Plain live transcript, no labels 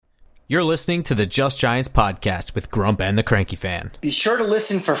You're listening to the Just Giants podcast with Grump and the Cranky Fan. Be sure to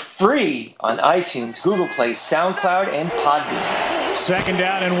listen for free on iTunes, Google Play, SoundCloud, and Podbean. Second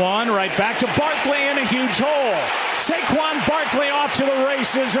down and one, right back to Barkley in a huge hole. Saquon Barkley off to the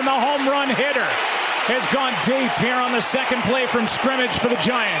races, and the home run hitter has gone deep here on the second play from scrimmage for the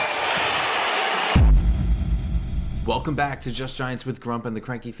Giants. Welcome back to Just Giants with Grump and the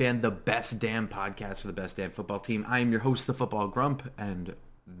Cranky Fan, the best damn podcast for the best damn football team. I am your host, the Football Grump, and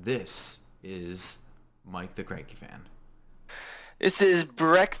this is Mike the Cranky Fan. This is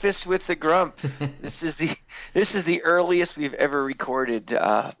Breakfast with the Grump. This is the earliest we've ever recorded.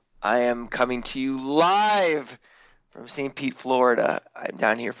 I am coming to you live from St. Pete, Florida. I'm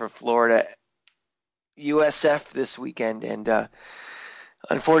down here for Florida USF this weekend, and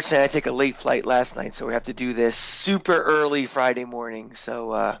unfortunately I took a late flight last night, so we have to do this super early Friday morning.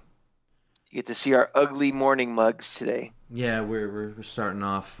 So you get to see our ugly morning mugs today. Yeah, we're starting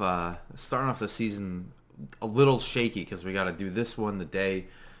off the season a little shaky because we got to do this one the day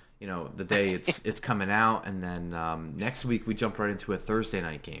it's coming out, and then next week we jump right into a Thursday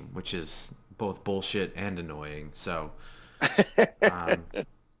night game, which is both bullshit and annoying. So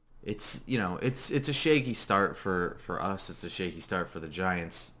it's a shaky start for us. It's a shaky start for the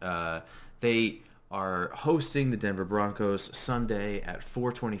Giants. They are hosting the Denver Broncos Sunday at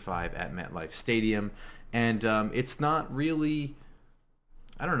 4:25 at MetLife Stadium. And it's not really,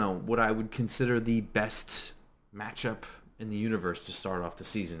 I don't know, what I would consider the best matchup in the universe to start off the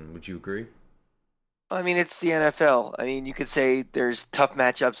season. Would you agree? I mean, it's the NFL. I mean, you could say there's tough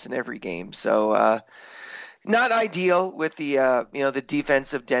matchups in every game. So not ideal with the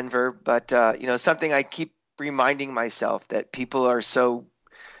defense of Denver, but something I keep reminding myself that people are so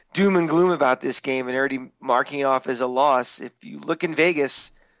doom and gloom about this game and already marking it off as a loss. If you look in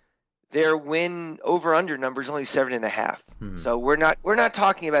Vegas, their win over/under number is only 7.5. So we're not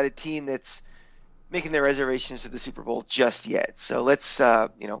talking about a team that's making their reservations for the Super Bowl just yet. So let's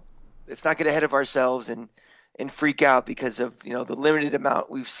not get ahead of ourselves and freak out because of the limited amount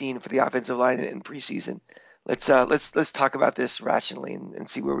we've seen for the offensive line in preseason. Let's talk about this rationally and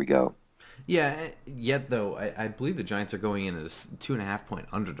see where we go. Yeah. Yet though, I believe the Giants are going in as 2.5-point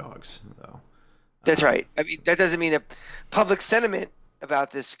underdogs though. That's right. I mean, that doesn't mean a public sentiment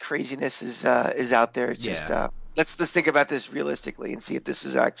about this craziness is out there. It's just let's think about this realistically and see if this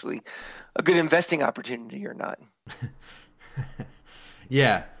is actually a good investing opportunity or not.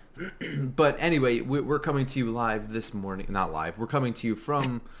 Yeah. But anyway, we're coming to you live this morning. Not live. We're coming to you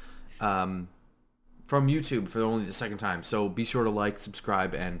from YouTube for only the second time. So be sure to like,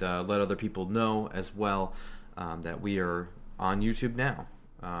 subscribe, and let other people know as well that we are on YouTube now,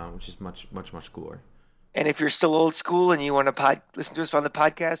 which is much, much, much cooler. And if you're still old school and you want to listen to us on the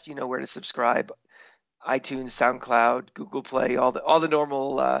podcast, you know where to subscribe: iTunes, SoundCloud, Google Play, all the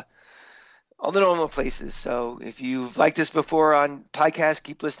normal places. So if you've liked us before on podcast,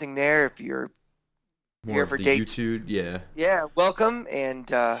 keep listening there. If you're here for dates, YouTube, welcome. And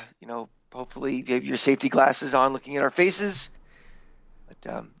hopefully you have your safety glasses on, looking at our faces. But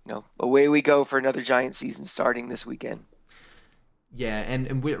away we go for another Giant season starting this weekend. Yeah,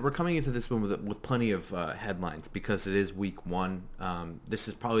 and we're coming into this one with plenty of headlines because it is week one. This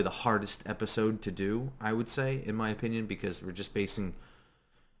is probably the hardest episode to do, I would say, in my opinion, because we're just basing...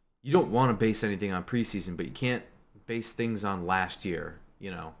 You don't want to base anything on preseason, but you can't base things on last year,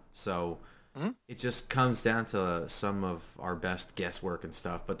 So It just comes down to some of our best guesswork and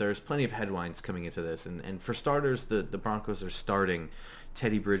stuff, but there's plenty of headlines coming into this. And for starters, the Broncos are starting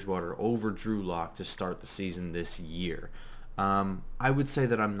Teddy Bridgewater over Drew Lock to start the season this year. I would say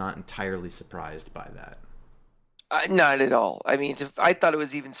that I'm not entirely surprised by that. Not at all. I mean, I thought it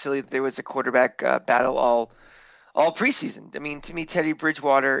was even silly that there was a quarterback battle all preseason. I mean, to me, Teddy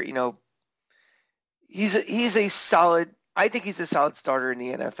Bridgewater, he's a solid. I think he's a solid starter in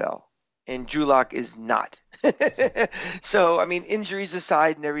the NFL, and Drew Lock is not. So, I mean, injuries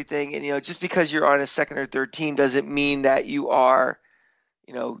aside and everything, and just because you're on a second or third team doesn't mean that you are,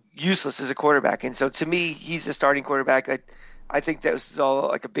 useless as a quarterback. And so, to me, he's a starting quarterback. I think that was all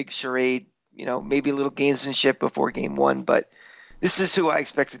like a big charade, maybe a little gamesmanship before game one, but this is who I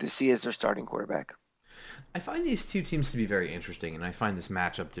expected to see as their starting quarterback. I find these two teams to be very interesting, and I find this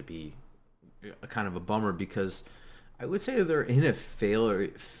matchup to be a kind of a bummer because I would say they're in a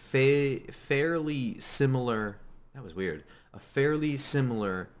fairly similar, that was weird, a fairly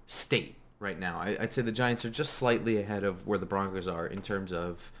similar state right now. I'd say the Giants are just slightly ahead of where the Broncos are in terms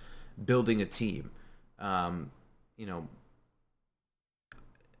of building a team.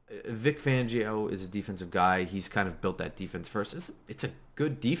 Vic Fangio is a defensive guy. He's kind of built that defense first. It's a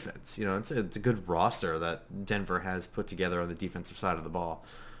good defense. It's a good roster that Denver has put together on the defensive side of the ball.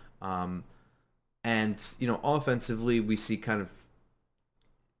 And, offensively, we see kind of,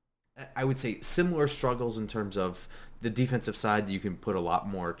 I would say, similar struggles in terms of the defensive side that you can put a lot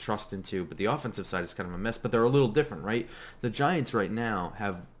more trust into, but the offensive side is kind of a mess, but they're a little different, right? The Giants right now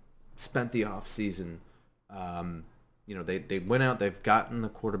have spent the offseason, they went out, they've gotten the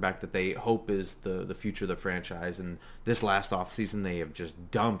quarterback that they hope is the future of the franchise, and this last offseason they have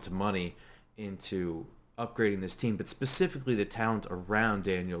just dumped money into upgrading this team, but specifically the talent around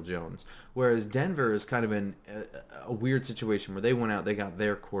Daniel Jones. Whereas Denver is kind of in a weird situation where they went out, they got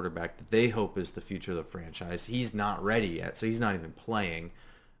their quarterback that they hope is the future of the franchise. He's not ready yet, so he's not even playing.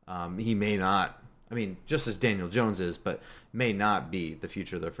 He may not, just as Daniel Jones is, but may not be the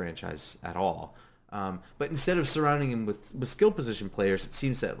future of the franchise at all. But instead of surrounding him with skill position players, it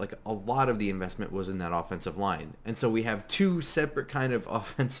seems that like a lot of the investment was in that offensive line. And so we have two separate kind of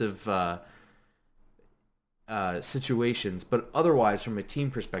offensive situations, but otherwise from a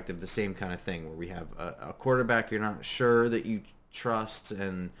team perspective, the same kind of thing where we have a quarterback you're not sure that you trust,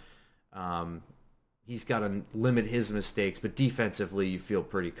 and he's got to limit his mistakes, but defensively you feel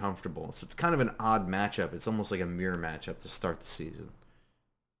pretty comfortable. So it's kind of an odd matchup. It's almost like a mirror matchup to start the season.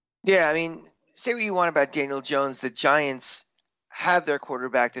 Yeah, say what you want about Daniel Jones, the Giants have their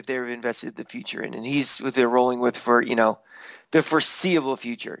quarterback that they've invested the future in, and he's what they're rolling with for, the foreseeable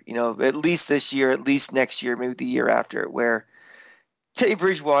future, at least this year, at least next year, maybe the year after, where Teddy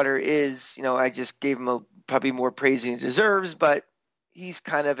Bridgewater is, I just gave him probably more praise than he deserves, but he's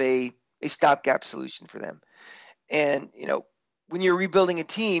kind of a stopgap solution for them. And, when you're rebuilding a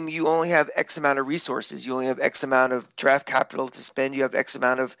team, you only have X amount of resources. You only have X amount of draft capital to spend. You have X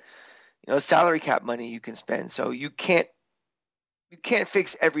amount of, salary cap money you can spend. So you can't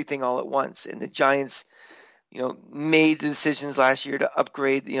fix everything all at once. And the Giants, made the decisions last year to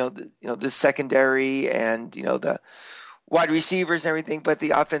upgrade, the secondary and, the wide receivers and everything, but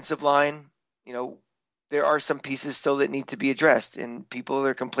the offensive line, there are some pieces still that need to be addressed, and people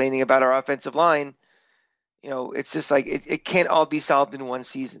are complaining about our offensive line. It's just like it can't all be solved in one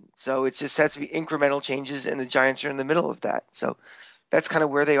season. So it just has to be incremental changes, and the Giants are in the middle of that. So that's kind of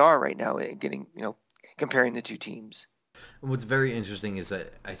where they are right now, getting, comparing the two teams. What's very interesting is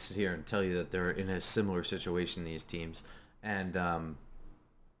that I sit here and tell you that they're in a similar situation, these teams. And,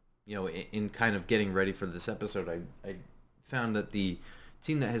 in kind of getting ready for this episode, I found that the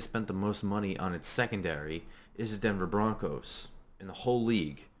team that has spent the most money on its secondary is the Denver Broncos in the whole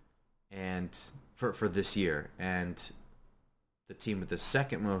league and for this year. And the team with the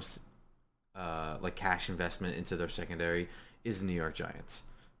second most cash investment into their secondary is the New York Giants.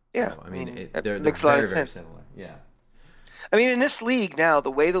 Yeah. So, they're makes very, a lot of very sense. Similar. Yeah. In this league now, the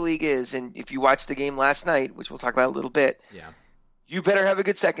way the league is, and if you watch the game last night, which we'll talk about a little bit, you better have a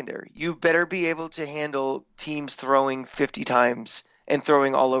good secondary. You better be able to handle teams throwing 50 times and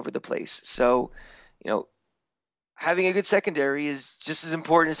throwing all over the place. So, having a good secondary is just as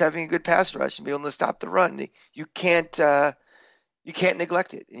important as having a good pass rush and being able to stop the run. You can't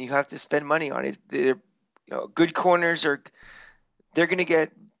neglect it, and you have to spend money on it. Good corners they're going to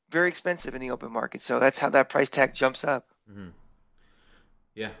get very expensive in the open market. So that's how that price tag jumps up. Mm-hmm.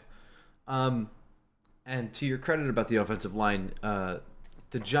 Yeah. And to your credit about the offensive line, the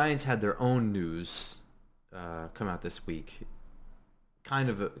Giants had their own news come out this week. Kind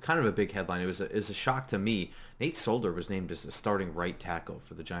of a big headline. It was a shock to me. Nate Solder was named as the starting right tackle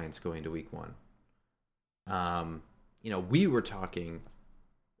for the Giants going to week 1. We were talking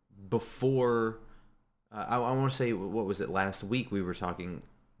before. I want to say, what was it, last week? We were talking.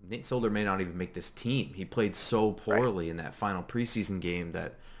 Nate Solder may not even make this team. He played so poorly in that final preseason game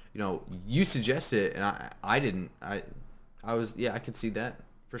that, you suggested, and I didn't. I could see that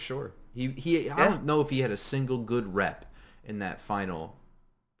for sure. I don't know if he had a single good rep in that final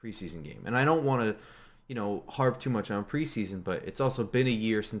preseason game. And I don't want to, harp too much on preseason, but it's also been a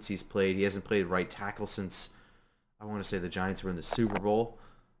year since he's played. He hasn't played right tackle since, I want to say, the Giants were in the Super Bowl.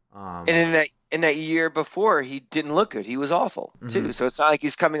 And in that year before, he didn't look good. He was awful too. Mm-hmm. So it's not like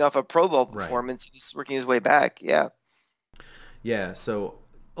he's coming off a Pro Bowl performance. Right. He's working his way back. Yeah. Yeah. So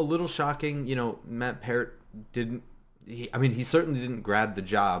a little shocking. Matt Parrott didn't. He certainly didn't grab the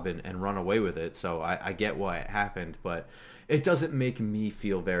job and run away with it. So I get why it happened, but it doesn't make me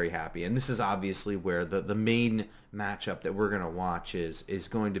feel very happy. And this is obviously where the main matchup that we're going to watch is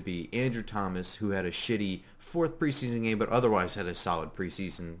going to be Andrew Thomas, who had a shitty fourth preseason game, but otherwise had a solid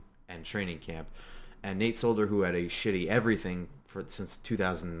preseason and training camp, and Nate Solder, who had a shitty everything since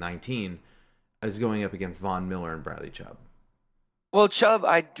 2019, is going up against Von Miller and Bradley Chubb. Well, Chubb,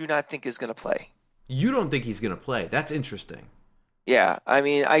 I do not think is going to play. You don't think he's going to play? That's interesting. Yeah,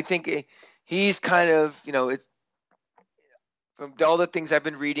 I think he's kind of, from all the things I've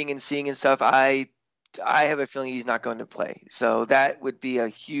been reading and seeing and stuff, I have a feeling he's not going to play. So that would be a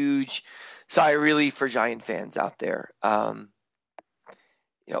huge sigh of relief for Giant fans out there.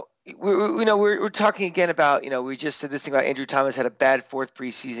 We're talking again about, we just said this thing about Andrew Thomas had a bad fourth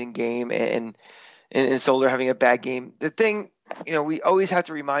preseason game and Solder having a bad game. The thing, we always have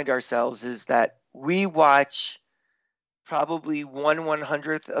to remind ourselves is that we watch probably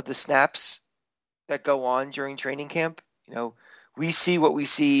 1/100th of the snaps that go on during training camp. We see what we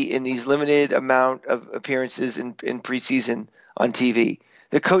see in these limited amount of appearances in preseason on TV.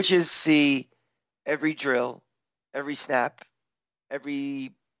 The coaches see every drill, every snap,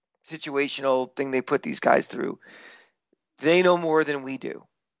 every situational thing they put these guys through. They know more than we do.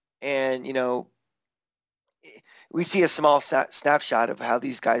 And, we see a small snapshot of how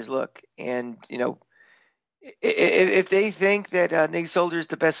these guys look. And, if they think that Nate Solder is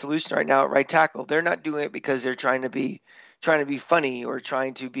the best solution right now at right tackle, they're not doing it because they're trying to be funny or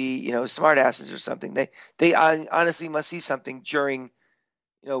trying to be, smart asses or something. They honestly must see something during,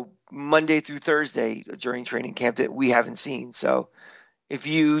 Monday through Thursday during training camp that we haven't seen. So if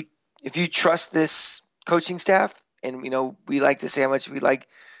you trust this coaching staff, and, we like to say how much we like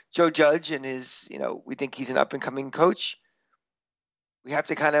Joe Judge and his, we think he's an up and coming coach. We have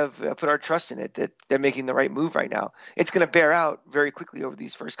to kind of put our trust in it that they're making the right move right now. It's going to bear out very quickly over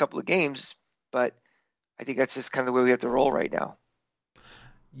these first couple of games, but I think that's just kind of the way we have to roll right now.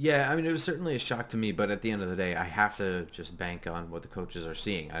 Yeah, I mean, it was certainly a shock to me, but at the end of the day, I have to just bank on what the coaches are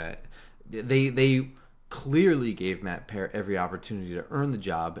seeing. They clearly gave Matt Peart every opportunity to earn the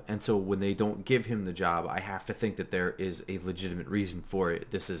job, and so when they don't give him the job, I have to think that there is a legitimate reason for it.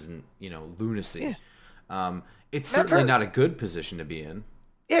 This isn't, lunacy. Yeah. It's certainly not a good position to be in.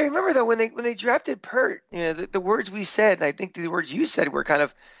 Yeah, remember though when they drafted Peart, the words we said, and I think the words you said were kind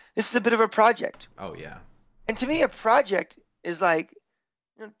of, this is a bit of a project. Oh yeah. And to me, a project is like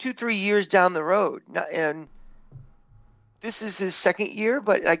 2-3 years down the road, and this is his second year,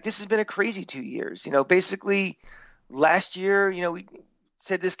 but like this has been a crazy 2 years. Basically last year, we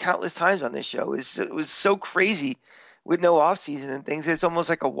said this countless times on this show, it was so crazy with no offseason and things. It's almost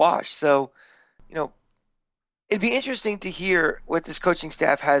like a wash. So, it'd be interesting to hear what this coaching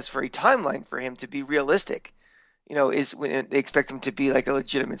staff has for a timeline for him to be realistic. Is when they expect him to be like a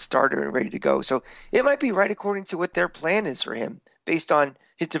legitimate starter and ready to go. So it might be right according to what their plan is for him based on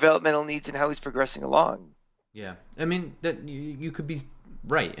his developmental needs and how he's progressing along. Yeah. I mean, that you could be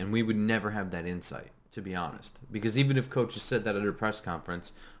right, and we would never have that insight, to be honest. Because even if coaches said that at a press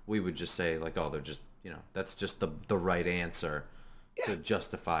conference, we would just say, like, oh, they're just, that's just the right answer to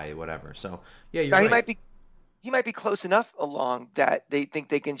justify whatever. So, yeah, you're right. He might be close enough along that they think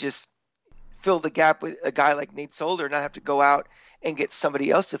they can just fill the gap with a guy like Nate Solder, not have to go out and get somebody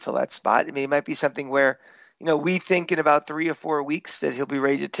else to fill that spot. I mean, it might be something where, we think in about 3 or 4 weeks that he'll be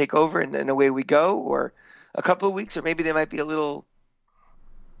ready to take over and away we go, or a couple of weeks, or maybe there might be a little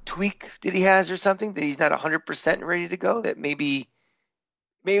tweak that he has or something that he's not 100% ready to go, that maybe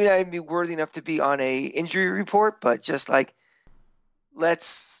not even be worthy enough to be on a injury report, but just like, let's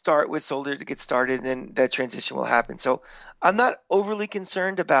start with Solder to get started, and then that transition will happen. So I'm not overly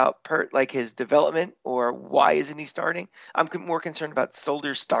concerned about Peart, like his development or why isn't he starting. I'm more concerned about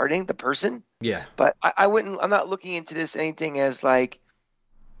Solder starting, the person. Yeah. But I'm not looking into this anything as like,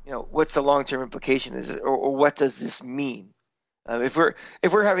 what's the long-term implication is, or what does this mean? If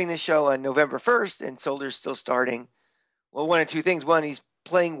we're having this show on November 1st and Solder's still starting, well, one of two things. One, he's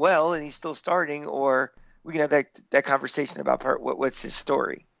playing well and he's still starting, or we can have that conversation about what's his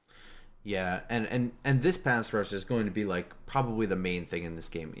story. Yeah, and this pass rush is going to be like probably the main thing in this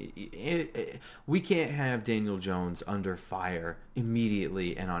game. We can't have Daniel Jones under fire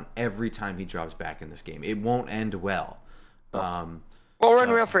immediately and on every time he drops back in this game. It won't end well. Run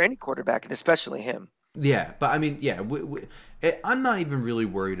around for any quarterback, and especially him. Yeah, but I mean, yeah, I'm not even really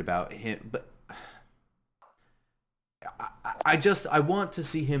worried about him, but I want to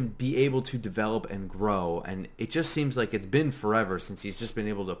see him be able to develop and grow, and it just seems like it's been forever since he's just been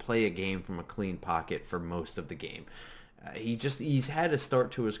able to play a game from a clean pocket for most of the game. He's had a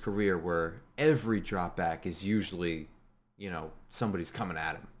start to his career where every drop back is usually, somebody's coming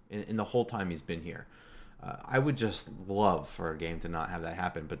at him in the whole time he's been here. I would just love for a game to not have that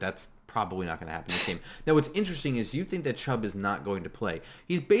happen, but that's probably not going to happen in this game. Now, what's interesting is you think that Chubb is not going to play.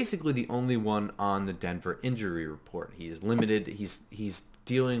 He's basically the only one on the Denver injury report. He is limited. He's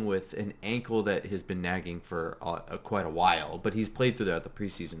dealing with an ankle that has been nagging for quite a while, but he's played throughout the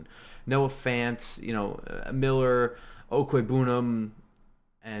preseason. Noah Fant, Miller, Okwebunam,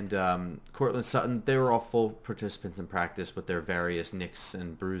 and Cortland Sutton, they were all full participants in practice with their various nicks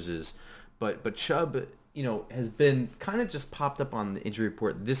and bruises. But Chubb has been kind of just popped up on the injury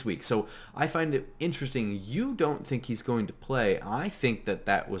report this week. So I find it interesting. You don't think he's going to play. I think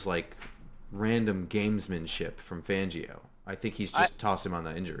that was like random gamesmanship from Fangio. I think he's just tossed him on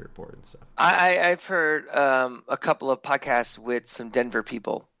the injury report and stuff. I've heard a couple of podcasts with some Denver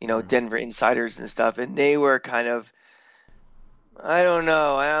people, Denver insiders and stuff, and they were kind of, I don't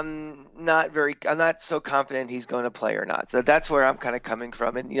know. I'm not so confident he's going to play or not. So that's where I'm kind of coming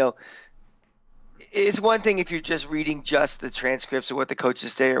from. And, it's one thing if you're just reading just the transcripts of what the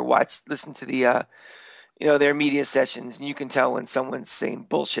coaches say or listen to the, their media sessions, and you can tell when someone's saying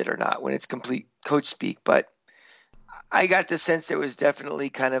bullshit or not, when it's complete coach speak. But I got the sense there was definitely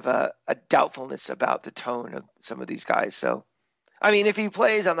kind of a doubtfulness about the tone of some of these guys. So, I mean, if he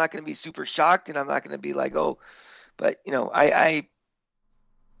plays, I'm not going to be super shocked, and I'm not going to be like, oh, but, I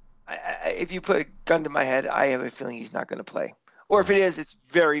if you put a gun to my head, I have a feeling he's not going to play. Or if it is, it's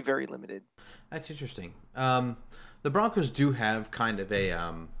very, very limited. That's interesting. The Broncos do have kind of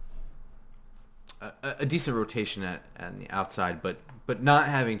a decent rotation at the outside, but not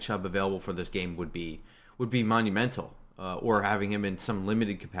having Chubb available for this game would be monumental. Or having him in some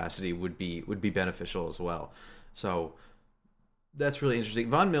limited capacity would be beneficial as well. So that's really interesting.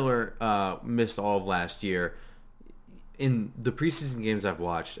 Von Miller missed all of last year. In the preseason games I've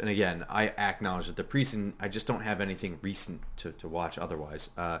watched, and again, I acknowledge that the preseason, I just don't have anything recent to watch otherwise.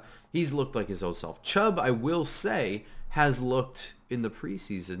 He's looked like his old self. Chubb, I will say, has looked in the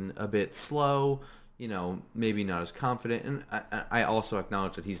preseason a bit slow, maybe not as confident. And I also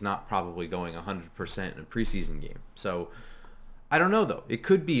acknowledge that he's not probably going 100% in a preseason game. So I don't know, though. It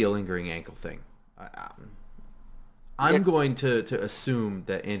could be a lingering ankle thing. I'm going to assume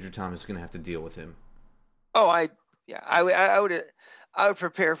that Andrew Thomas is going to have to deal with him. Oh, I would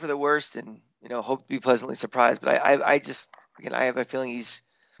prepare for the worst and hope to be pleasantly surprised. But I just I have a feeling he's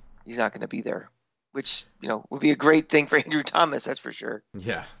not going to be there, which would be a great thing for Andrew Thomas. That's for sure.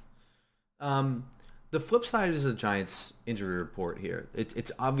 Yeah. The flip side is the Giants' injury report here.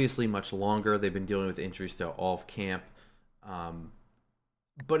 It's obviously much longer. They've been dealing with injuries to all of camp.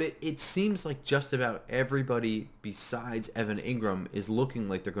 But it seems like just about everybody besides Evan Ingram is looking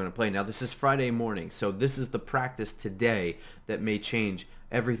like they're going to play. Now, this is Friday morning, so this is the practice today that may change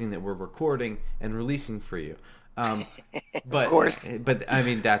everything that we're recording and releasing for you. But, of course. But, I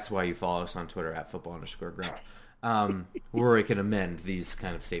mean, that's why you follow us on Twitter at @football_ground. Where I can amend these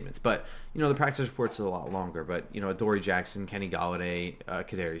kind of statements. But, the practice report's a lot longer. But, Adoree Jackson, Kenny Golladay,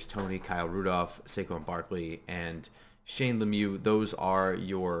 Kadarius Toney, Kyle Rudolph, Saquon Barkley, and Shane Lemieux, those are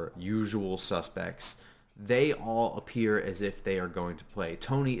your usual suspects. They all appear as if they are going to play.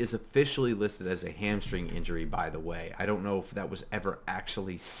 Toney is officially listed as a hamstring injury, by the way. I don't know if that was ever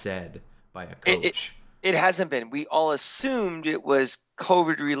actually said by a coach. It hasn't been. We all assumed it was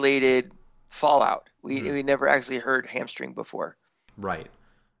COVID-related fallout. We never actually heard hamstring before. Right.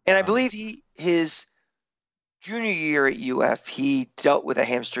 And I believe his junior year at UF, he dealt with a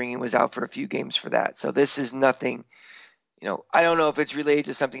hamstring and was out for a few games for that. So this is nothing, I don't know if it's related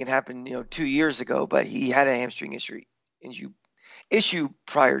to something that happened, 2 years ago, but he had a hamstring issue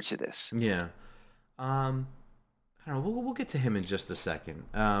prior to this. Yeah. I don't know. We'll get to him in just a second.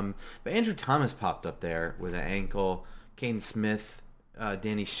 But Andrew Thomas popped up there with an ankle. Caden Smith,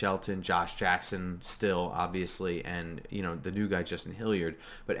 Danny Shelton, Josh Jackson still, obviously, and, the new guy, Justin Hilliard.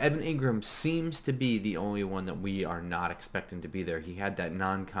 But Evan Ingram seems to be the only one that we are not expecting to be there. He had that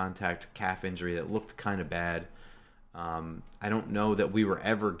non-contact calf injury that looked kind of bad. I don't know that we were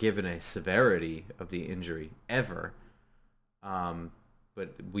ever given a severity of the injury, ever. But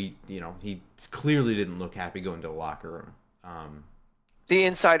he clearly didn't look happy going to the locker room. The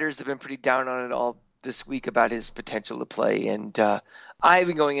insiders have been pretty down on it all this week about his potential to play, and I've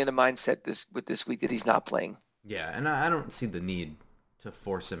been going into mindset this week that he's not playing. Yeah, and I don't see the need to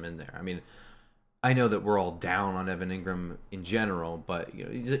force him in there. I mean, I know that we're all down on Evan Ingram in general, but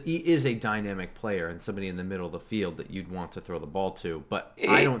he is a dynamic player and somebody in the middle of the field that you'd want to throw the ball to. But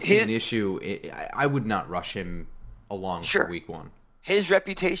I don't see an issue. I would not rush him along for week one. His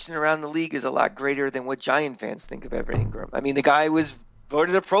reputation around the league is a lot greater than what Giant fans think of Evan Ingram. I mean, the guy was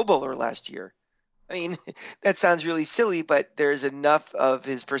voted a Pro Bowler last year. I mean, that sounds really silly, but there's enough of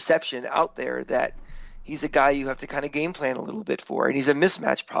his perception out there that he's a guy you have to kind of game plan a little bit for, and he's a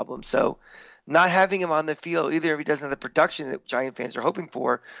mismatch problem. So not having him on the field, either if he doesn't have the production that Giant fans are hoping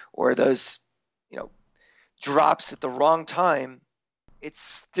for, or those, drops at the wrong time, it's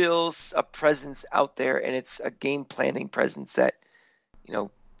still a presence out there, and it's a game planning presence that,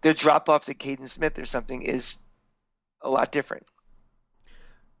 the drop off to Caden Smith or something is a lot different.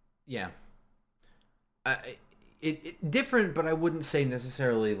 Yeah. Different, but I wouldn't say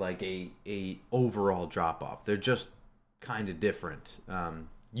necessarily like a overall drop off. They're just kind of different.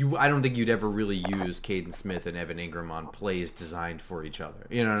 I don't think you'd ever really use Caden Smith and Evan Ingram on plays designed for each other.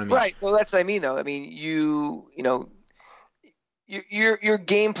 You know what I mean? Right. Well, that's what I mean, though. I mean, you're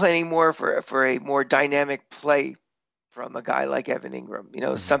game planning more for a more dynamic play from a guy like Evan Ingram.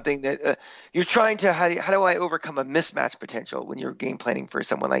 Something that you're trying to how do I overcome a mismatch potential when you're game planning for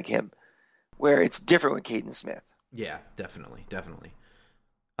someone like him, where it's different with Caden Smith. Yeah, definitely.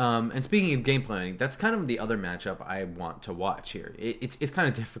 And speaking of game planning, that's kind of the other matchup I want to watch here. It's kind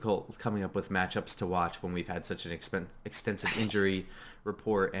of difficult coming up with matchups to watch when we've had such an extensive injury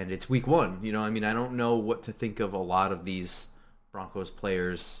report, and it's week 1. I mean, I don't know what to think of a lot of these Broncos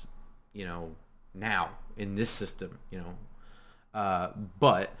players, now in this system,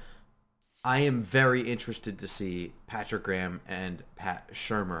 but I am very interested to see Patrick Graham and Pat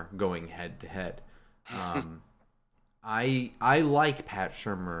Shurmur going head to head. I like Pat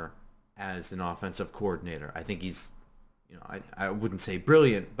Shurmur as an offensive coordinator. I think he's, I wouldn't say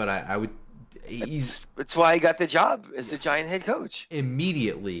brilliant, but I would. That's why he got the job as the Giant head coach.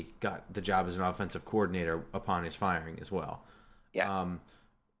 Immediately got the job as an offensive coordinator upon his firing as well. Yeah.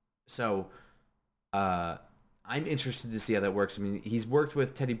 I'm interested to see how that works. I mean, he's worked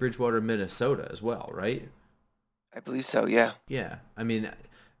with Teddy Bridgewater in Minnesota as well, right? I believe so, yeah. Yeah. I mean,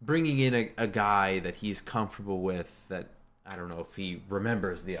 bringing in a guy that he's comfortable with, that I don't know if he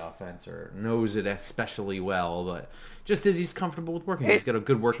remembers the offense or knows it especially well, but just that he's comfortable with working. He's got a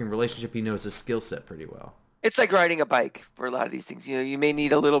good working relationship. He knows his skill set pretty well. It's like riding a bike for a lot of these things. You may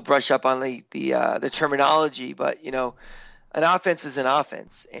need a little brush up on the terminology, but an offense is an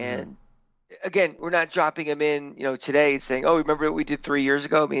offense. And again, we're not dropping him in, today saying, "Oh, remember what we did 3 years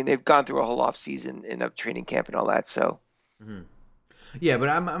ago?" I mean, they've gone through a whole off season in a training camp and all that. So, yeah, but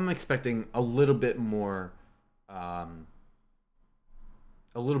I'm expecting a little bit more out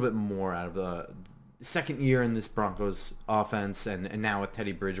of the second year in this Broncos offense, and now with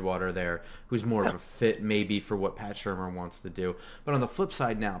Teddy Bridgewater there, who's more of a fit maybe for what Pat Shurmur wants to do. But on the flip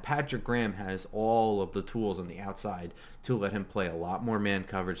side now, Patrick Graham has all of the tools on the outside to let him play a lot more man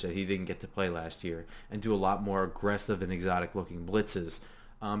coverage that he didn't get to play last year, and do a lot more aggressive and exotic-looking blitzes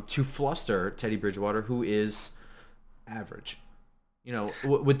to fluster Teddy Bridgewater, who is average.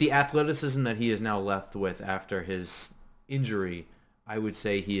 With the athleticism that he is now left with after his injury, I would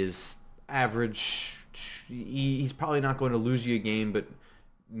say he is average. He's probably not going to lose you a game, but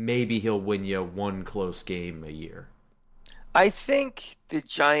maybe he'll win you one close game a year. I think the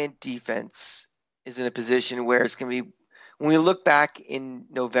Giant defense is in a position where it's going to be, when we look back in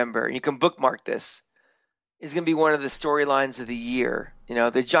November, and you can bookmark this, is going to be one of the storylines of the year.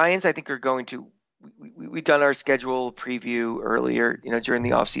 The Giants, I think, are going to, we've done our schedule preview earlier, during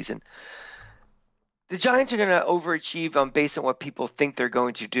the offseason. The Giants are going to overachieve based on what people think they're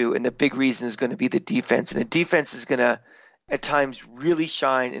going to do, and the big reason is going to be the defense. And the defense is going to, at times, really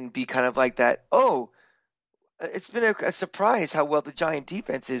shine and be kind of like that, it's been a surprise how well the Giant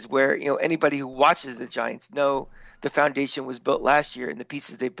defense is, where, anybody who watches the Giants know the foundation was built last year and the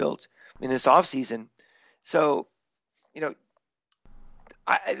pieces they built in this offseason. So,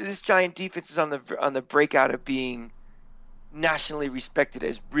 this Giant defense is on the breakout of being nationally respected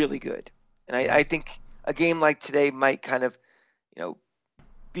as really good. And I think a game like today might kind of,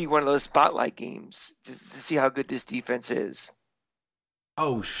 be one of those spotlight games to see how good this defense is.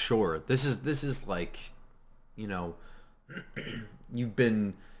 Oh, sure. This is like, you've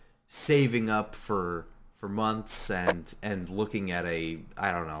been saving up for months and looking at I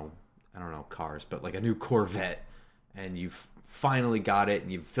don't know cars, but like a new Corvette, and you've finally got it,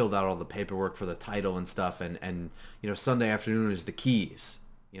 and you've filled out all the paperwork for the title and stuff, and Sunday afternoon is the keys.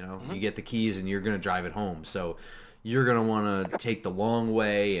 You get the keys and you're going to drive it home. So you're going to want to take the long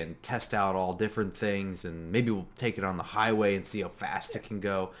way and test out all different things, and maybe we'll take it on the highway and see how fast it can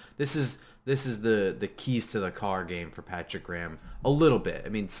go. This is the keys to the car game for Patrick Graham a little bit. I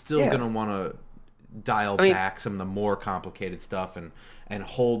mean, still going to want to dial back some of the more complicated stuff and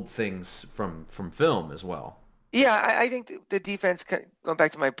hold things from film as well. Yeah, I think the defense, going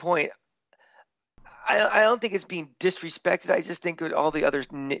back to my point, I don't think it's being disrespected. I just think with all the other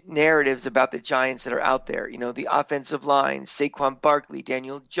narratives about the Giants that are out there, the offensive line, Saquon Barkley,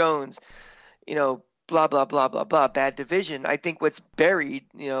 Daniel Jones, blah, blah, blah, blah, blah, bad division. I think what's buried,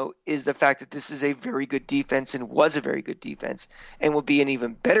 is the fact that this is a very good defense and was a very good defense and will be an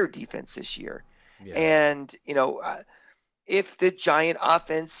even better defense this year. Yeah. And, if the Giant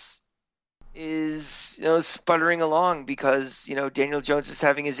offense is, sputtering along because, Daniel Jones is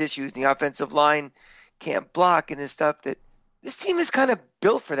having his issues and the offensive line can't block and his stuff, that This team is kind of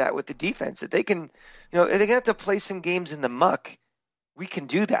built for that with the defense, that they can, if they're gonna have to play some games in the muck, we can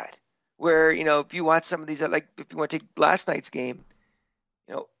do that. Where, if you watch some of these, like if you want to take last night's game,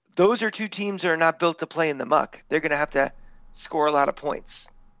 those are two teams that are not built to play in the muck. They're going to have to score a lot of points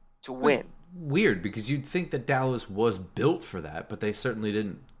to win. Weird, because you'd think that Dallas was built for that, but they certainly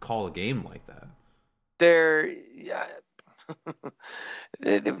didn't call a game like that.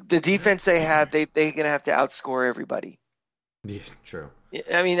 The defense they have, they're going to have to outscore everybody. Yeah, true.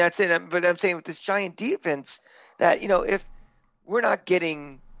 I mean, that's it. But I'm saying with this Giant defense that, if we're not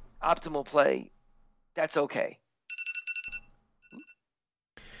getting optimal play, that's okay.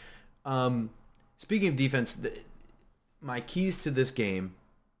 Speaking of defense, my keys to this game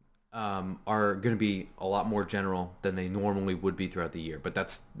are going to be a lot more general than they normally would be throughout the year. But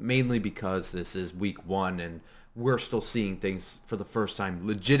that's mainly because this is week 1 and we're still seeing things for the first time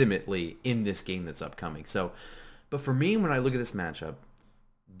legitimately in this game that's upcoming. So, but for me, when I look at this matchup,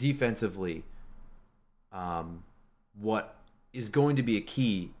 defensively, what is going to be a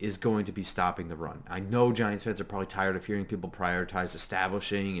key is going to be stopping the run. I know Giants fans are probably tired of hearing people prioritize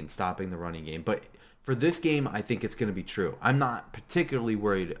establishing and stopping the running game, but for this game, I think it's going to be true. I'm not particularly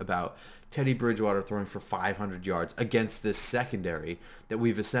worried about Teddy Bridgewater throwing for 500 yards against this secondary that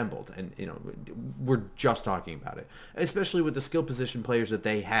we've assembled. And, we're just talking about it, especially with the skill position players that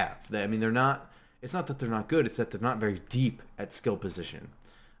they have. I mean, it's not that they're not good, it's that they're not very deep at skill position.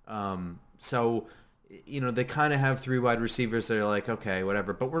 So, they kind of have 3 wide receivers that are like, okay,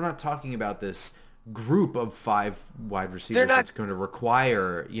 whatever. But we're not talking about this group of 5 wide receivers that's going to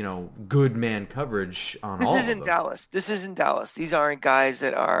require, good man coverage on all of them. This isn't Dallas. This isn't Dallas. These aren't guys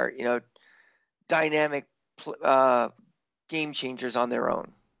that are, dynamic game changers on their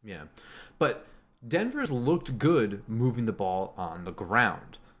own. Yeah. But Denver's looked good moving the ball on the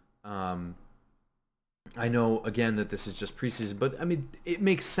ground. I know, again, that this is just preseason, but, I mean, it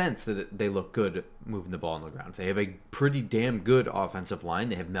makes sense that they look good moving the ball on the ground. They have a pretty damn good offensive line.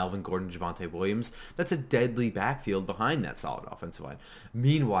 They have Melvin Gordon, Javonte Williams. That's a deadly backfield behind that solid offensive line.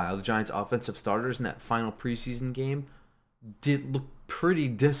 Meanwhile, the Giants' offensive starters in that final preseason game did look pretty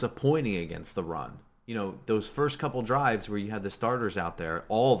disappointing against the run. Those first couple drives where you had the starters out there,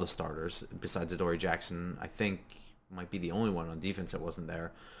 all the starters, besides Adoree Jackson, I think might be the only one on defense that wasn't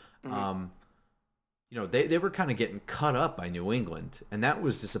there. Mm-hmm. They were kind of getting cut up by New England, and that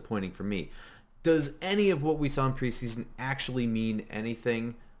was disappointing for me. Does any of what we saw in preseason actually mean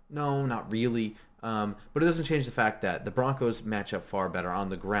anything? No, not really. But it doesn't change the fact that the Broncos match up far better on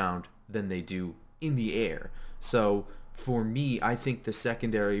the ground than they do in the air. So for me, I think the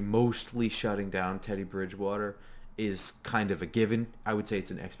secondary mostly shutting down Teddy Bridgewater is kind of a given. I would say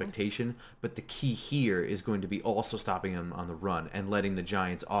it's an expectation, but the key here is going to be also stopping him on the run and letting the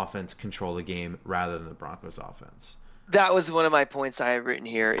Giants offense control the game rather than the Broncos offense. That was one of my points I have written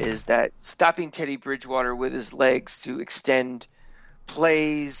here, is that stopping Teddy Bridgewater with his legs to extend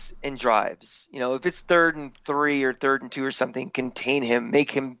plays and drives. If it's 3rd and 3 or 3rd and 2 or something, contain him,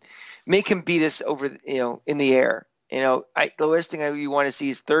 make him beat us over, in the air. The worst thing you want to see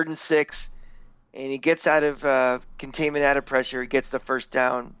is 3rd and 6, and he gets out of containment, out of pressure. He gets the first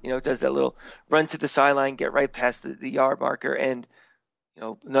down, does that little run to the sideline, get right past the yard marker, and,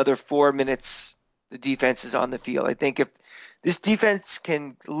 another 4 minutes, the defense is on the field. I think if this defense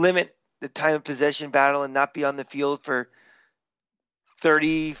can limit the time of possession battle and not be on the field for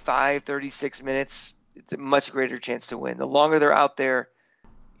 35, 36 minutes, it's a much greater chance to win. The longer they're out there,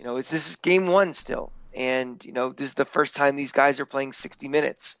 this is game 1 still. And, this is the first time these guys are playing 60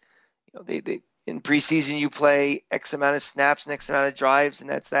 minutes. They in preseason, you play X amount of snaps and X amount of drives, and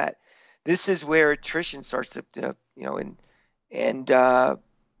that's that. This is where attrition starts to, and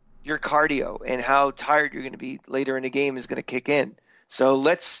your cardio and how tired you're going to be later in the game is going to kick in. So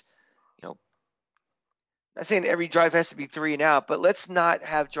let's, not saying every drive has to be 3 and out, but let's not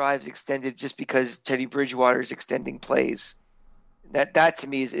have drives extended just because Teddy Bridgewater is extending plays. That to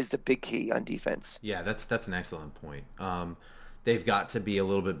me is the big key on defense. Yeah, that's an excellent point. They've got to be a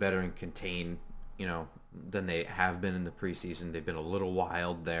little bit better and contain, than they have been in the preseason. They've been a little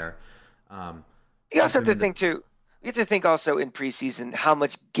wild there. You also have to think too. You have to think also in preseason how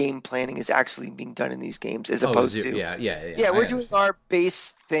much game planning is actually being done in these games as opposed to we're doing our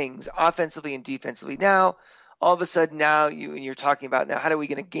base things offensively and defensively. Now, all of a sudden, you're talking about now how are we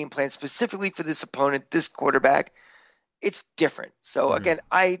going to game plan specifically for this opponent, this quarterback? It's different. So again,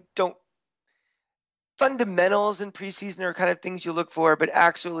 I don't. Fundamentals in preseason are kind of things you look for, but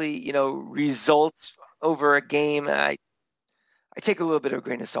actually, results over a game, I take a little bit of a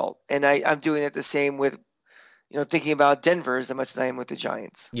grain of salt, and I'm doing it the same with, thinking about Denver as much as I am with the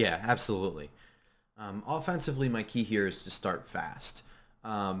Giants. Yeah, absolutely. Offensively, my key here is to start fast.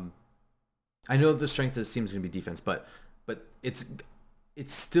 I know the strength of this team is going to be defense, but it's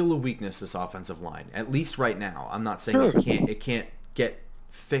still a weakness, this offensive line. At least right now. I'm not saying it can't get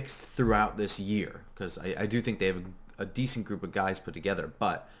fixed throughout this year, because I do think they have a decent group of guys put together.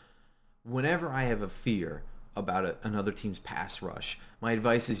 But whenever I have a fear about another team's pass rush, my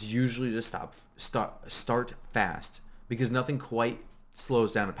advice is usually to start fast, because nothing quite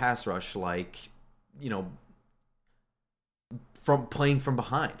slows down a pass rush like, from playing from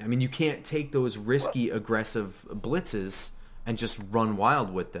behind. I mean, you can't take those risky, aggressive blitzes and just run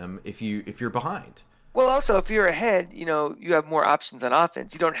wild with them if you're behind. Well, also, if you're ahead, you have more options on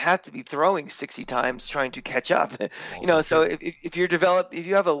offense. You don't have to be throwing 60 times trying to catch up. So if you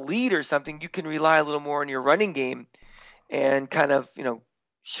have a lead or something, you can rely a little more on your running game and kind of,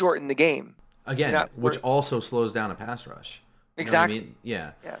 shorten the game. Again, which also slows down a pass rush. Exactly. I mean?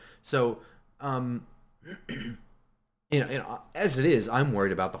 Yeah. So, as it is, I'm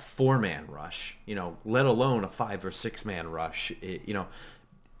worried about the 4-man rush, let alone a 5 or 6-man rush.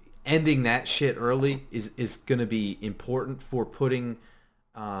 Ending that shit early is going to be important for putting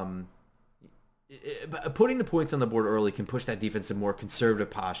the points on the board early can push that defense in more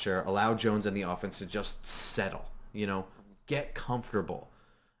conservative posture, allow Jones and the offense to just settle, get comfortable.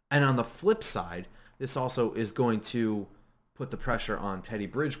 And on the flip side, this also is going to put the pressure on Teddy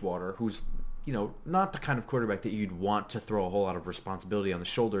Bridgewater, who's, not the kind of quarterback that you'd want to throw a whole lot of responsibility on the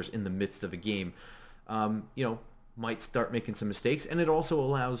shoulders in the midst of a game. Might start making some mistakes, and it also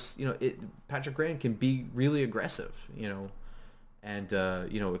allows, Patrick Graham can be really aggressive, and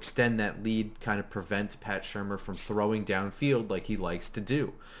extend that lead, kind of prevent Pat Shurmur from throwing downfield like he likes to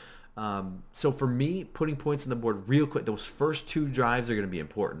do. So for me, putting points on the board real quick, those first 2 drives are going to be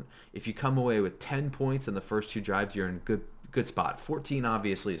important. If you come away with 10 points in the first 2 drives, you're in good spot. 14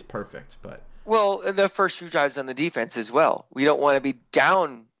 obviously is perfect, but the first 2 drives on the defense as well. We don't want to be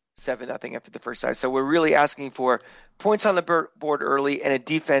down 7-0 after the first drive. So we're really asking for points on the board early and a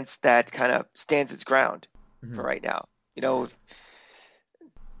defense that kind of stands its ground for right now.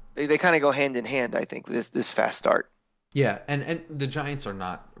 They kind of go hand in hand, I think, with this fast start. Yeah, and the Giants are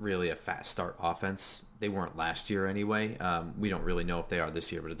not really a fast start offense. They weren't last year anyway. We don't really know if they are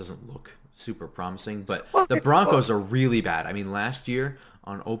this year, but it doesn't look super promising. But the Broncos are really bad. I mean, last year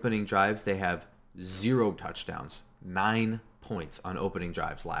on opening drives, they have 0 touchdowns, 9 points on opening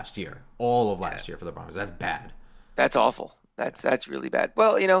drives last year. All of last year for the Broncos. That's bad. That's awful. That's really bad.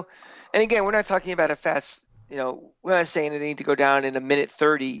 Well, and again, we're not talking about a fast, we're not saying that they need to go down in a minute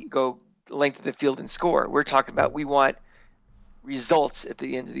 30, go length of the field and score. We're talking about we want results at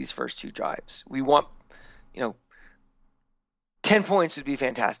the end of these first 2 drives. We want, 10 points would be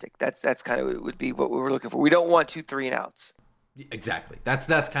fantastic. That's kind of would be what we were looking for. We don't want 2 3-and-outs. Exactly. That's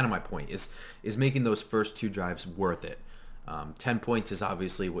kind of my point is making those first 2 drives worth it. 10 points is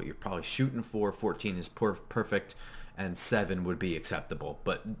obviously what you're probably shooting for. 14 is perfect, and 7 would be acceptable.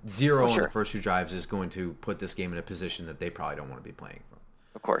 But 0 on the first 2 drives is going to put this game in a position that they probably don't want to be playing from.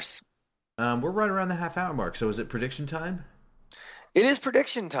 Of course. We're right around the half-hour mark, so is it prediction time? It is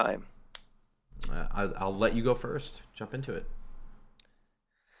prediction time. I'll let you go first. Jump into it.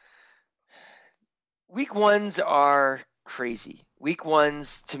 Week 1s are crazy. Week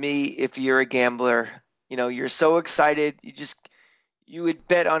 1s, to me, if you're a gambler, you're so excited. You would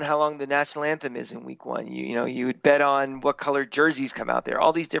bet on how long the national anthem is in week 1. You would bet on what color jerseys come out there,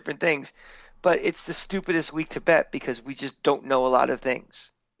 all these different things. But it's the stupidest week to bet because we just don't know a lot of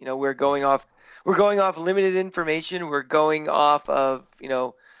things. We're going off limited information. We're going off of,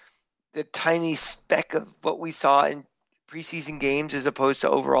 the tiny speck of what we saw in preseason games as opposed to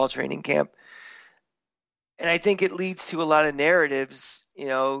overall training camp. And I think it leads to a lot of narratives,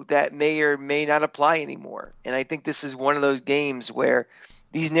 that may or may not apply anymore. And I think this is one of those games where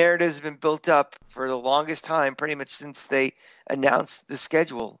these narratives have been built up for the longest time, pretty much since they announced the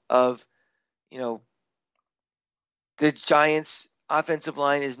schedule of, the Giants' offensive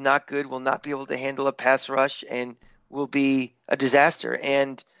line is not good, will not be able to handle a pass rush, and will be a disaster.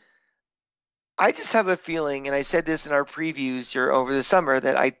 And I just have a feeling, and I said this in our previews over the summer,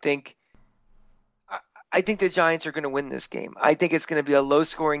 that I think the Giants are going to win this game. I think it's going to be a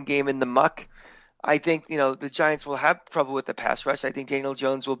low-scoring game in the muck. I think, the Giants will have trouble with the pass rush. I think Daniel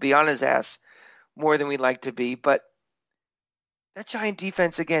Jones will be on his ass more than we'd like to be. But that Giant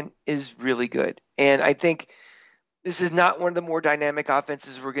defense, again, is really good. And I think this is not one of the more dynamic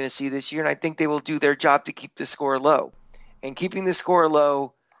offenses we're going to see this year. And I think they will do their job to keep the score low. And keeping the score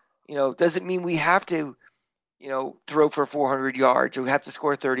low, doesn't mean we have to, throw for 400 yards or have to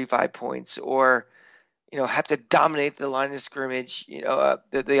score 35 points or, have to dominate the line of scrimmage,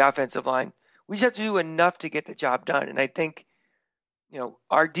 the offensive line. We just have to do enough to get the job done. And I think,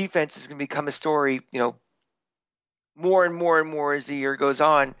 our defense is going to become a story, more and more and more as the year goes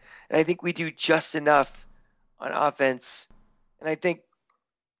on. And I think we do just enough on offense. And I think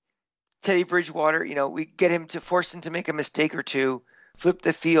Teddy Bridgewater, we get him to force him to make a mistake or two, flip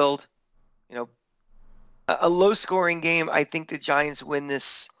the field, a low scoring game. I think the Giants win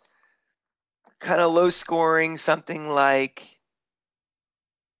this kind of low scoring, something like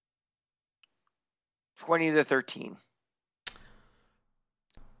 20-13.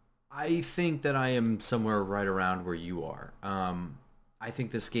 I think that I am somewhere right around where you are. I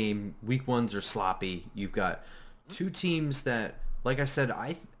think this game, week ones are sloppy. You've got two teams that, like I said,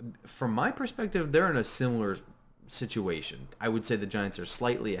 from my perspective, they're in a similar situation. I would say the Giants are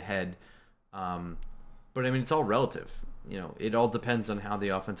slightly ahead, but I mean it's all relative. It all depends on how the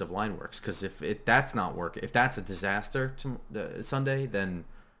offensive line works. Because if that's not working, if that's a disaster Sunday, then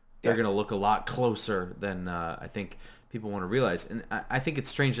they're going to look a lot closer than I think people want to realize. And I think it's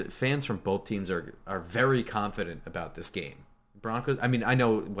strange that fans from both teams are very confident about this game. Broncos, I mean, I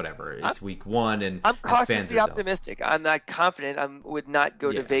know whatever. It's week one, and I'm cautiously optimistic. I'm not confident. I would not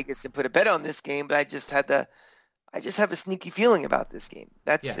go to Vegas and put a bet on this game, but I just have a sneaky feeling about this game.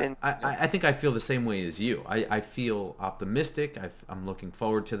 I think I feel the same way as you. I feel optimistic. I'm looking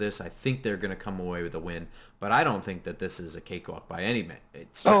forward to this. I think they're going to come away with a win, but I don't think that this is a cakewalk by any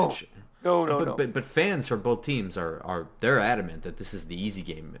stretch. No. But fans for both teams they're adamant that this is the easy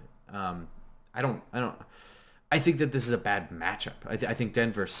game. I think that this is a bad matchup. I think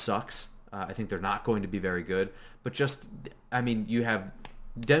Denver sucks. I think they're not going to be very good. But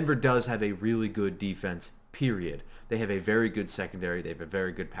Denver does have a really good defense, period. They have a very good secondary. They have a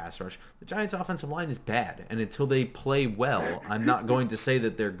very good pass rush. The Giants' offensive line is bad. And until they play well, I'm not going to say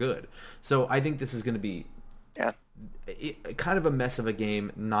that they're good. So I think this is going to be kind of a mess of a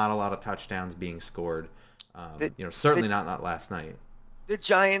game. Not a lot of touchdowns being scored. Certainly not last night. The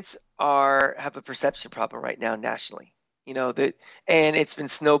Giants have a perception problem right now nationally. And it's been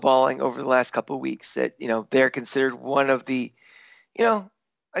snowballing over the last couple of weeks that they're considered one of the,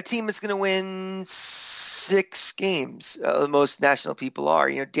 a team that's going to win 6 games. Most national people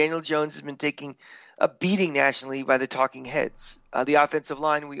are. Daniel Jones has been taking a beating nationally by the talking heads. The offensive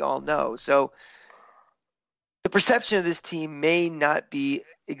line we all know. So the perception of this team may not be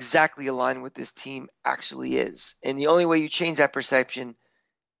exactly aligned with this team actually is. And the only way you change that perception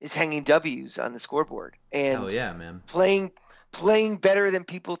is hanging W's on the scoreboard and hell yeah, man. playing better than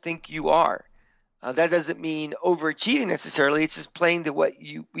people think you are. That doesn't mean overachieving necessarily. It's just playing to what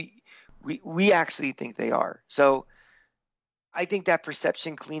we actually think they are. So I think that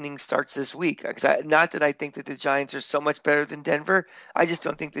perception cleaning starts this week. Not that I think that the Giants are so much better than Denver. I just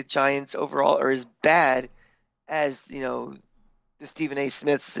don't think the Giants overall are as bad as the Stephen A.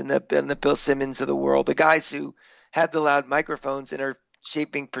 Smiths and the Bill Simmons of the world, the guys who have the loud microphones and are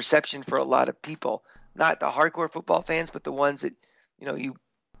shaping perception for a lot of people, not the hardcore football fans, but the ones that, you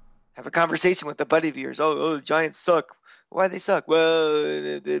have a conversation with a buddy of yours. Oh, the Giants suck. Why do they suck? Well,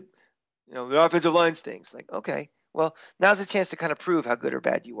 the offensive line stinks. Like, okay, well, now's a chance to kind of prove how good or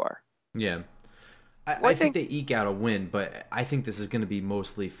bad you are. Yeah. I think they eke out a win, but I think this is going to be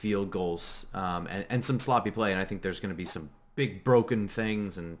mostly field goals and some sloppy play, and I think there's going to be some big broken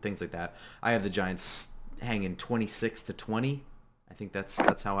things and things like that. I have the Giants hanging 26-20. I think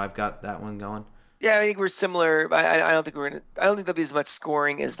that's how I've got that one going. Yeah, I think we're similar. I don't think there'll be as much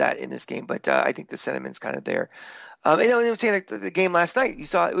scoring as that in this game, but I think the sentiment's kind of there. I'm saying like the game last night, you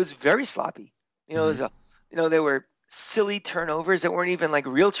saw it was very sloppy. It was there were silly turnovers that weren't even like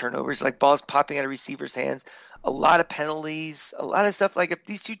real turnovers, like balls popping out of receivers' hands, a lot of penalties, a lot of stuff. Like if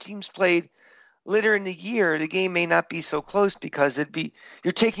these two teams played later in the year, the game may not be so close because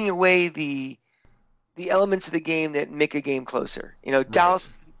you're taking away the elements of the game that make a game closer. Right.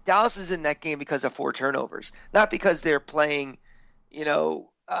 Dallas is in that game because of 4 turnovers, not because they're playing,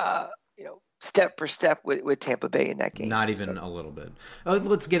 step for step with Tampa Bay in that game. Not even a little bit.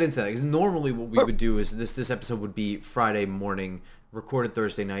 Let's get into that. Normally what we would do is this episode would be Friday morning, recorded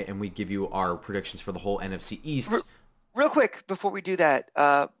Thursday night, and we give you our predictions for the whole NFC East. Real quick, before we do that,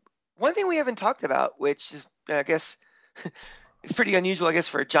 one thing we haven't talked about, which is, I guess, it's pretty unusual, I guess,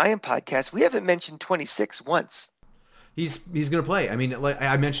 for a Giant podcast. We haven't mentioned 26 once. He's going to play. I mean, like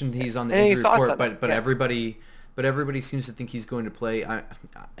I mentioned, he's on the injury report, but everybody seems to think he's going to play.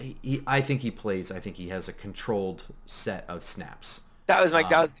 I think he plays. I think he has a controlled set of snaps. That was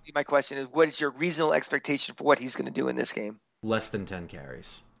my question. Is what is your reasonable expectation for what he's going to do in this game? Less than 10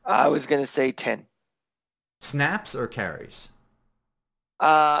 carries. I was going to say 10. Snaps or carries?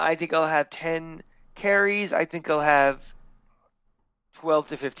 I think I'll have 10 carries. I think I'll have 12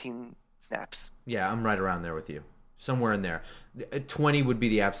 to 15 snaps. Yeah, I'm right around there with you. Somewhere in there. 20 would be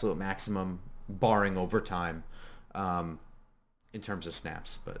the absolute maximum, barring overtime, in terms of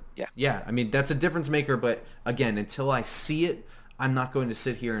snaps. But yeah, I mean, that's a difference maker. But again, until I see it, I'm not going to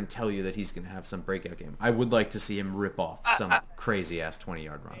sit here and tell you that he's going to have some breakout game. I would like to see him rip off some crazy-ass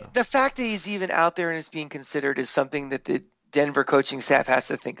 20-yard run. The fact that he's even out there and is being considered is something that the Denver coaching staff has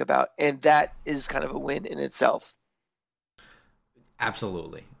to think about, and that is kind of a win in itself.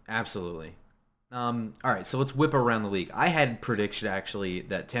 Absolutely. All right, so let's whip around the league. I had prediction, actually,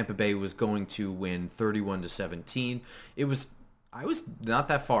 that Tampa Bay was going to win 31-17. I was not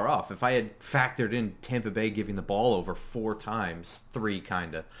that far off. If I had factored in Tampa Bay giving the ball over 4 times, 3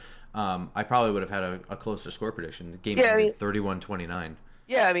 kind of, I probably would have had a closer score prediction. The game ended 31-29.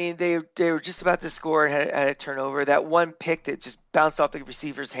 Yeah, I mean, they were just about to score and had a turnover. That one pick that just bounced off the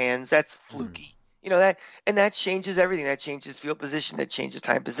receiver's hands, that's fluky. You know, that changes everything. That changes field position. That changes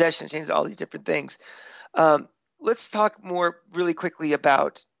time possession. It changes all these different things. Let's talk more really quickly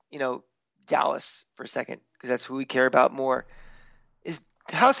about, Dallas for a second, because that's who we care about more.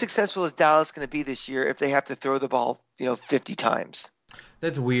 How successful is Dallas going to be this year if they have to throw the ball, 50 times?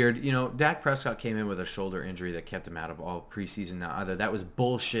 That's weird. Dak Prescott came in with a shoulder injury that kept him out of all preseason. Now, either that was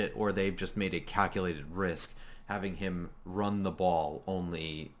bullshit or they've just made a calculated risk having him run the ball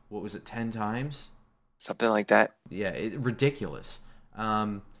only, 10 times? Something like that. Yeah, ridiculous.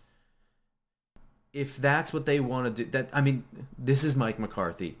 If that's what they want to do, this is Mike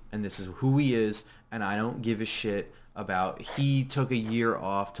McCarthy, and this is who he is, and I don't give a shit about he took a year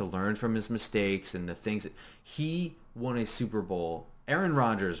off to learn from his mistakes and the things that he won a Super Bowl. Aaron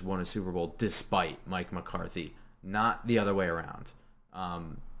Rodgers won a Super Bowl despite Mike McCarthy, not the other way around. I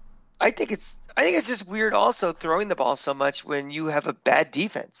think it's just weird also throwing the ball so much when you have a bad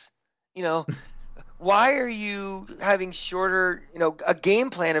defense. Why are you having shorter, a game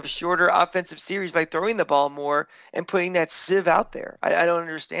plan of shorter offensive series by throwing the ball more and putting that sieve out there? I don't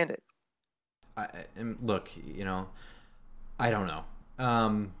understand it. Look, I don't know.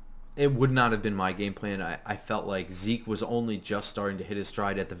 It would not have been my game plan. I felt like Zeke was only just starting to hit his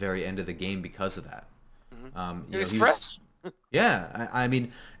stride at the very end of the game because of that. He was fresh. Yeah, I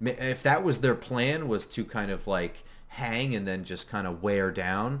mean, if that was their plan, was to kind of like hang and then just kind of wear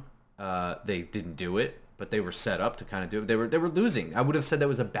down, they didn't do it, but they were set up to kind of do it. They were losing. I would have said that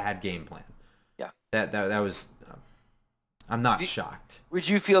was a bad game plan. Yeah, that was. I'm not shocked. Would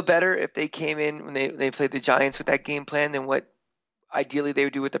you feel better if they came in when they played the Giants with that game plan than what ideally they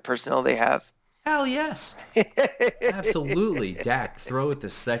would do with the personnel they have? Hell yes. Absolutely. Dak, throw it to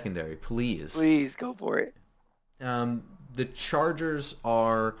secondary, please. Please, go for it. The Chargers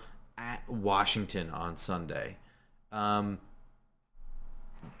are at Washington on Sunday.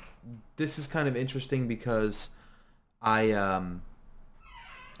 This is kind of interesting because I don't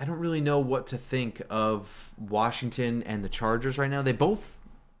really know what to think of Washington and the Chargers right now. They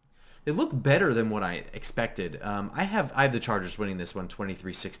look better than what I expected. I have the Chargers winning this one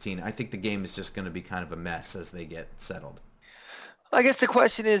 23-16. I think the game is just going to be kind of a mess as they get settled. I guess the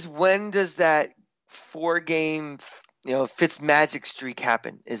question is, when does that 4-game, Fitzmagic streak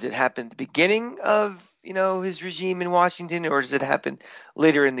happen? Is it happen at the beginning of, his regime in Washington, or does it happen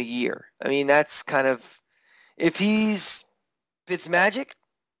later in the year? I mean, that's kind of, if he's Fitzmagic,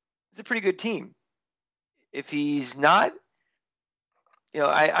 it's a pretty good team. If he's not,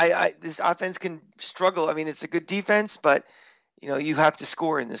 this offense can struggle. I mean, it's a good defense, but you have to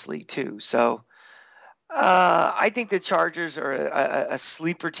score in this league too. So I think the Chargers are a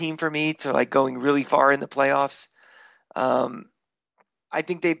sleeper team for me to like going really far in the playoffs. I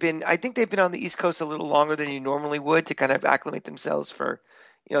think they've been on the East Coast a little longer than you normally would to kind of acclimate themselves for,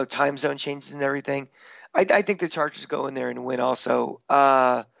 time zone changes and everything. I think the Chargers go in there and win also.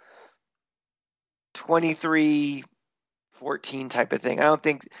 23-14 type of thing.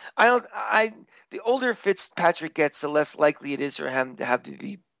 The older Fitzpatrick gets, the less likely it is for him to have to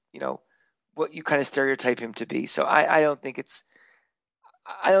be, what you kind of stereotype him to be. So I don't think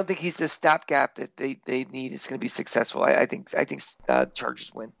he's the stopgap that they need is going to be successful. I think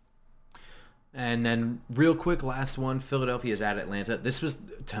Chargers win. And then real quick, last one, Philadelphia is at Atlanta. This was,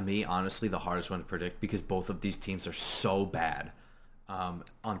 to me, honestly, the hardest one to predict because both of these teams are so bad on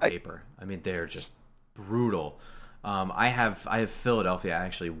paper. I mean, they're just brutal. I have Philadelphia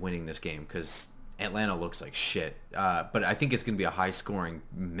actually winning this game because Atlanta looks like shit. But I think it's going to be a high-scoring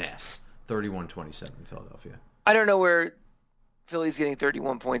mess. 31-27 Philadelphia. I don't know where Philly's getting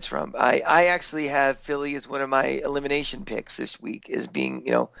 31 points from. I actually have Philly as one of my elimination picks this week as being,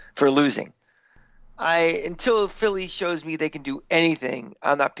 for losing. Until Philly shows me they can do anything,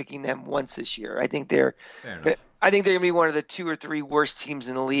 I'm not picking them once this year. I think they're I think they're going to be one of the 2 or 3 worst teams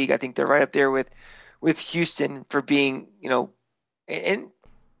in the league. I think they're right up there with Houston for being, and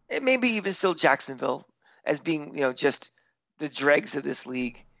maybe even still Jacksonville as being, just the dregs of this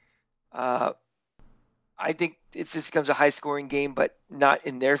league. I think it just becomes a high-scoring game, but not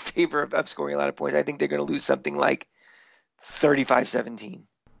in their favor of scoring a lot of points. I think they're going to lose something like 35-17.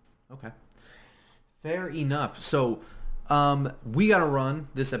 Okay. Fair enough. So we got to run.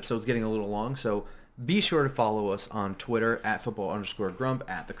 This episode's getting a little long, so be sure to follow us on Twitter at @football_grump,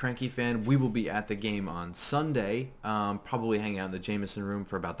 at the Cranky Fan. We will be at the game on Sunday, probably hang out in the Jameson room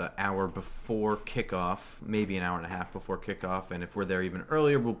for about the hour before kickoff, maybe an hour and a half before kickoff. And if we're there even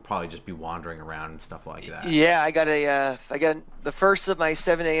earlier, we'll probably just be wandering around and stuff like that. Yeah, I got the first of my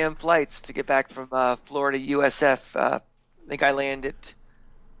 7 a.m. flights to get back from Florida USF. I think I landed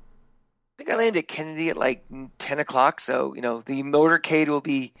Kennedy at like 10 o'clock. So, the motorcade will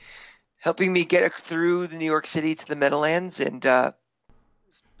be helping me get through the New York City to the Meadowlands and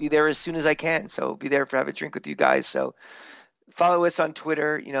be there as soon as I can. So be there for have a drink with you guys. So follow us on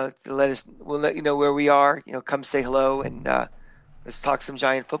Twitter, we'll let you know where we are, come say hello and let's talk some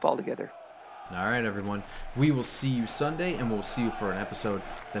Giant football together. All right, everyone. We will see you Sunday and we'll see you for an episode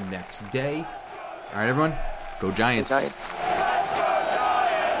the next day. All right, everyone. Go Giants. Go Giants.